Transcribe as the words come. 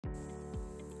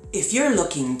If you're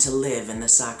looking to live in the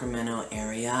Sacramento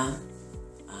area,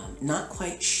 not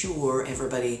quite sure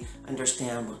everybody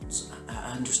understands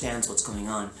what's going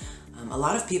on. A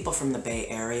lot of people from the Bay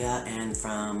Area and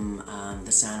from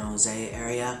the San Jose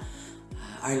area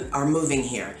are moving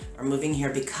here.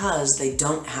 Because they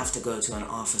don't have to go to an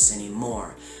office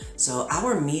anymore. So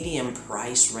our median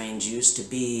price range used to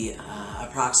be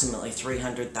approximately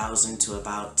 $300,000 to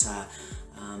about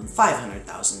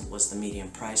 $500,000 was the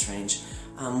median price range.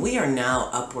 We are now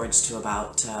upwards to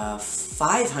about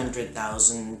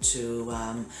 $500,000 to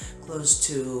close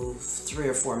to 3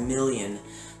 or 4 million.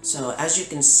 So as you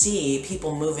can see,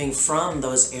 people moving from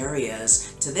those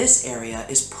areas to this area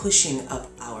is pushing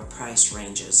up our price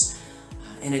ranges.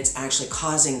 And it's actually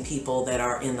causing people that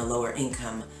are in the lower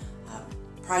income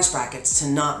price brackets to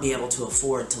not be able to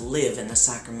afford to live in the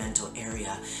Sacramento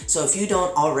area. So if you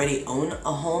don't already own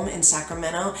a home in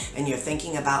Sacramento and you're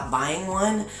thinking about buying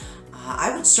one,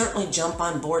 I would certainly jump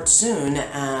on board soon,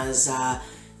 as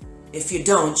if you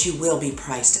don't, you will be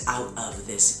priced out of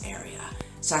this area.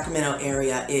 Sacramento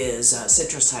area is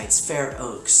Citrus Heights, Fair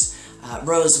Oaks,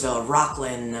 Roseville,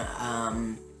 Rockland,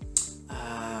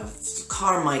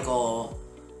 Carmichael,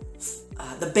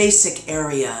 the basic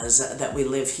areas that we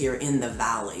live here in the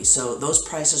valley. So those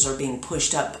prices are being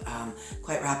pushed up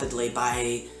quite rapidly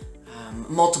by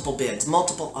multiple bids,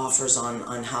 multiple offers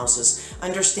on houses.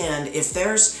 Understand, if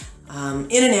there's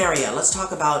in an area, let's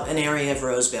talk about an area of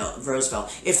Roseville.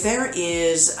 If there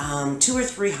is 2 or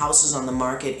 3 houses on the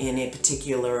market in a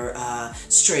particular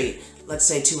street, let's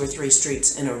say 2 or 3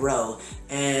 streets in a row,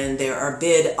 and there are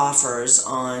bid offers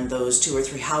on those 2 or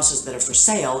 3 houses that are for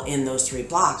sale in those 3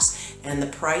 blocks, and the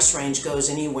price range goes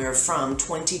anywhere from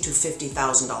 $20,000 to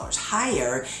 $50,000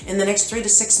 higher in the next 3 to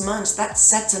 6 months, that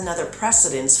sets another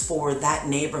precedence for that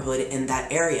neighborhood in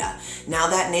that area. Now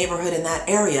that neighborhood in that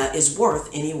area is worth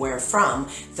anywhere from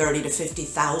 $30,000 to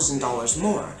 $50,000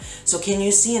 more. So can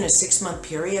you see in a 6-month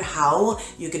period how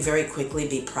you could very quickly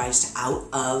be priced out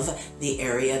of the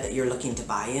area that you're looking to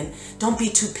buy in? Don't be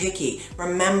too picky.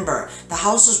 Remember, the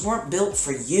houses weren't built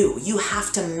for you. You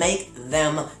have to make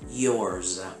them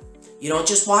yours. You don't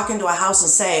just walk into a house and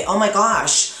say, oh my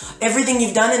gosh, everything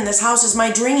you've done in this house is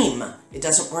my dream. It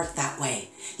doesn't work that way.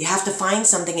 You have to find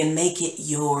something and make it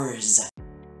yours.